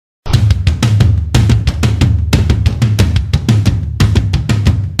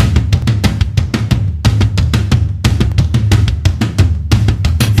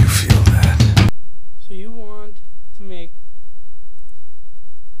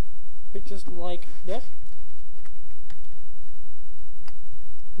pictures like this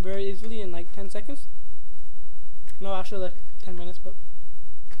very easily in like 10 seconds. No, actually like 10 minutes, but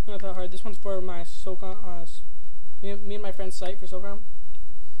not that hard. This one's for my SOCOM, me and my friend's site for SOCOM.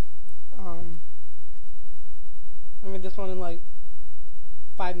 I made this one in like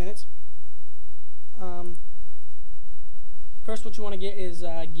 5 minutes. First, what you want to get is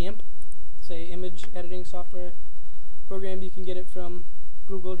Gimp. It's a image editing software program. You can get it from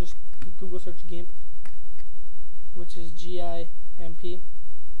Google. Just Google search Gimp, which is Gimp.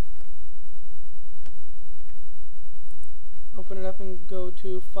 Open it up and go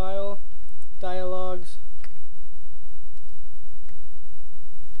to File, Dialogues,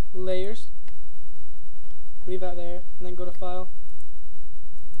 Layers. Leave that there, and then go to File,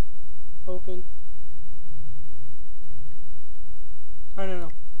 Open. Oh,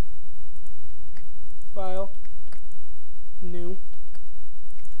 no. File, New.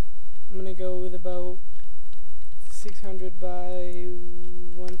 I'm gonna go with about 600 by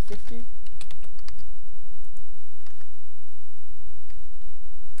 150.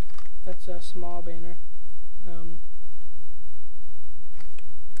 That's a small banner.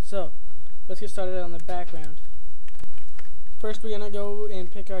 So let's get started on the background. First, we're gonna go and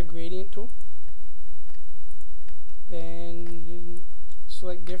pick our gradient tool and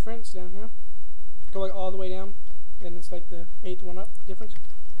select difference down here. Go like all the way down, and it's like the 8th one up, difference.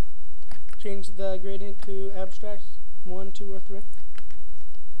 Change the gradient to abstract 1, 2, or 3.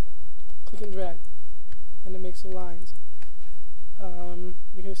 Click and drag, and it makes the lines.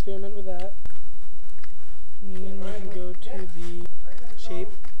 You can experiment with that. And you can go to the shape.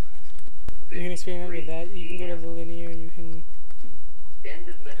 You can experiment with that. You can go to the linear, and you can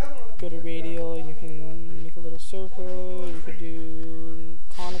go to radial, and you can make a little circle. You could do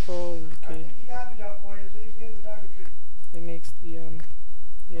conical, and you could. It makes the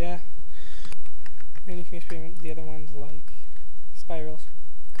yeah. And you can experiment with the other ones like spirals,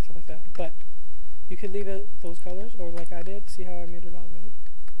 stuff like that. But you could leave it those colors, or like I did. See how I made it all red?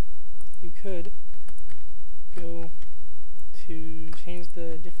 You could go to change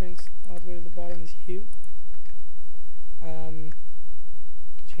the difference all the way to the bottom, this hue.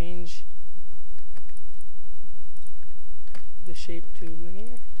 Change the shape to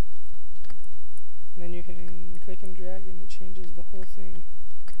linear. And then you can click and drag, and it changes the whole thing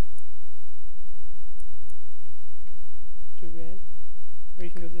to red. Or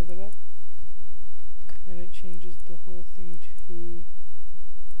you can go the other way, and it changes the whole thing to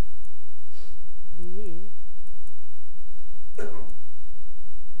blue.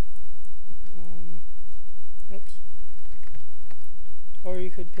 Oops. Or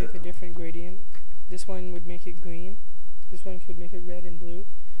you could pick a different gradient. This one would make it green. This one could make it red and blue.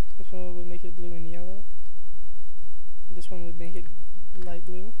 This one would make it blue and yellow. This one would make it light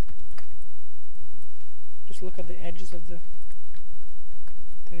blue. Just look at the edges of the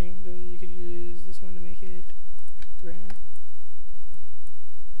thing. You could use this one to make it brown.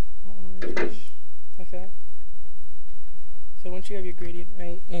 Orange, like that. So once you have your gradient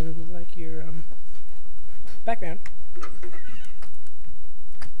right and you like your background,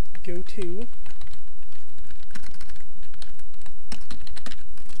 go to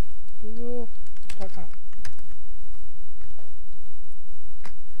google.com.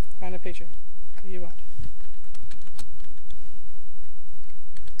 Find a picture that you want.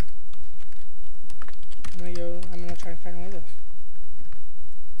 I'm gonna try and find one of those.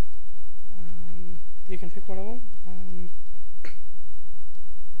 You can pick one of them. I'm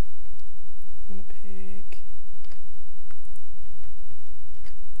gonna pick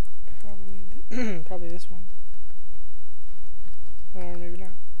probably this one, or maybe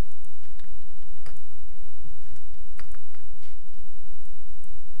not.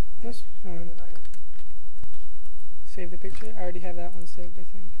 This one. Save the picture. I already have that one saved, I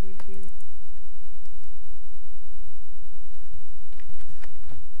think, right here.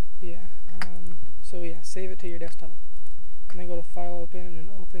 Yeah. So yeah, save it to your desktop, and then go to File, Open, and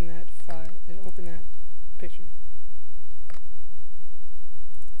open that file, and open that picture.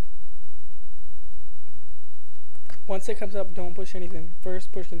 Once it comes up, don't push anything.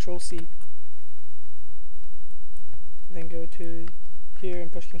 First, push Control-C. Then go to here and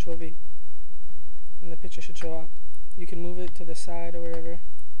push Control-V, and the picture should show up. You can move it to the side or wherever,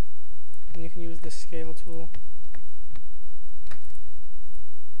 and you can use the scale tool.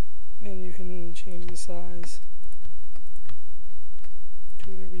 And you can change the size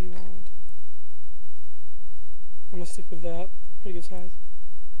to whatever you want. I'm going to stick with that. Pretty good size.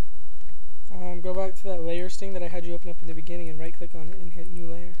 Go back to that layers thing that I had you open up in the beginning and right click on it and hit new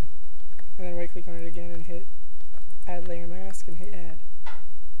layer. And then right click on it again and hit add layer mask and hit add.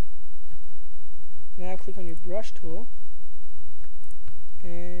 click on your brush tool,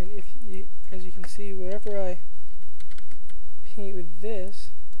 and as you can see, wherever I paint with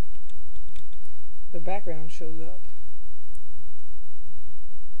this, the background shows up.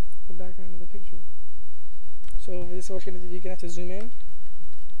 The background of the picture. So this is what you're gonna do. You're gonna have to zoom in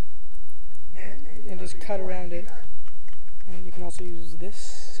and just cut around it. And you can also use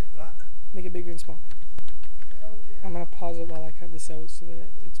this, make it bigger and smaller. I'm gonna pause it while I cut this out so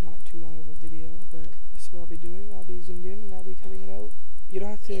that it's not too long of a video, but this is what I'll be doing. I'll be zoomed in and I'll be cutting it out. You don't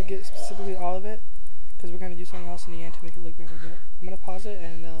have to get specifically all of it, because we're gonna do something else in the end to make it look better, but I'm gonna pause it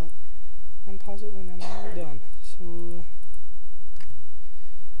and unpause it when I'm all done. So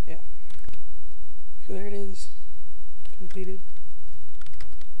yeah. So there it is, completed.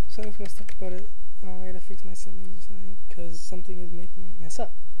 Something's messed up about it. I gotta fix my settings or something, because something is making it mess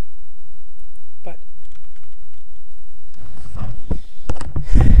up. But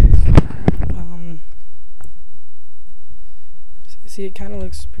see, it kind of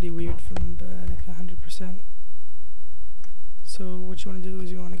looks pretty weird from back 100%. So what you want to do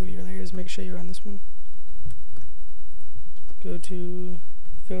is you want to go to your layers, make sure you're on this one. Go to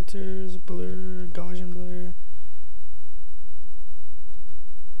filters, blur, Gaussian blur,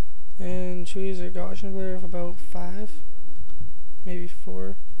 and choose a Gaussian blur of about 5, maybe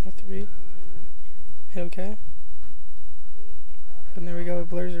 4 or 3. Hit OK. And there we go, it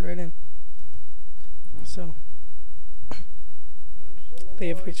blurs it right in. So they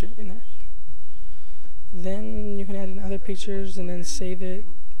have a picture in there. Then you can add in other pictures and then save it.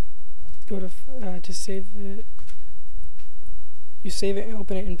 Go to save it. You save it and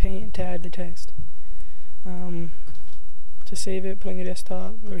open it in Paint to add the text. To save it, put on your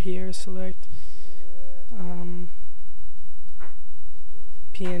desktop or here, select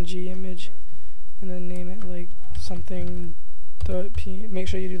PNG image, and then name it like something .p. Make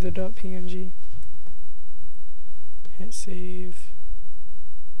sure you do the .png. Hit save.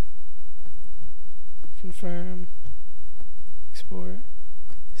 Confirm. Export.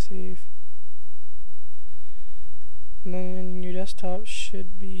 Save. And then your desktop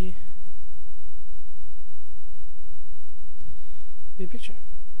should be the picture.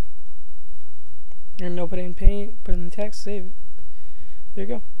 And open it in Paint, put in the text, save it. There you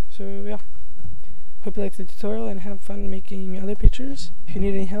go. So yeah. Hope you liked the tutorial and have fun making other pictures. If you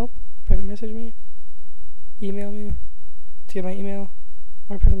need any help, private message me, email me. To get my email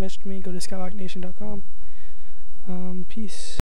or private message me, go to skywalknation.com. Peace.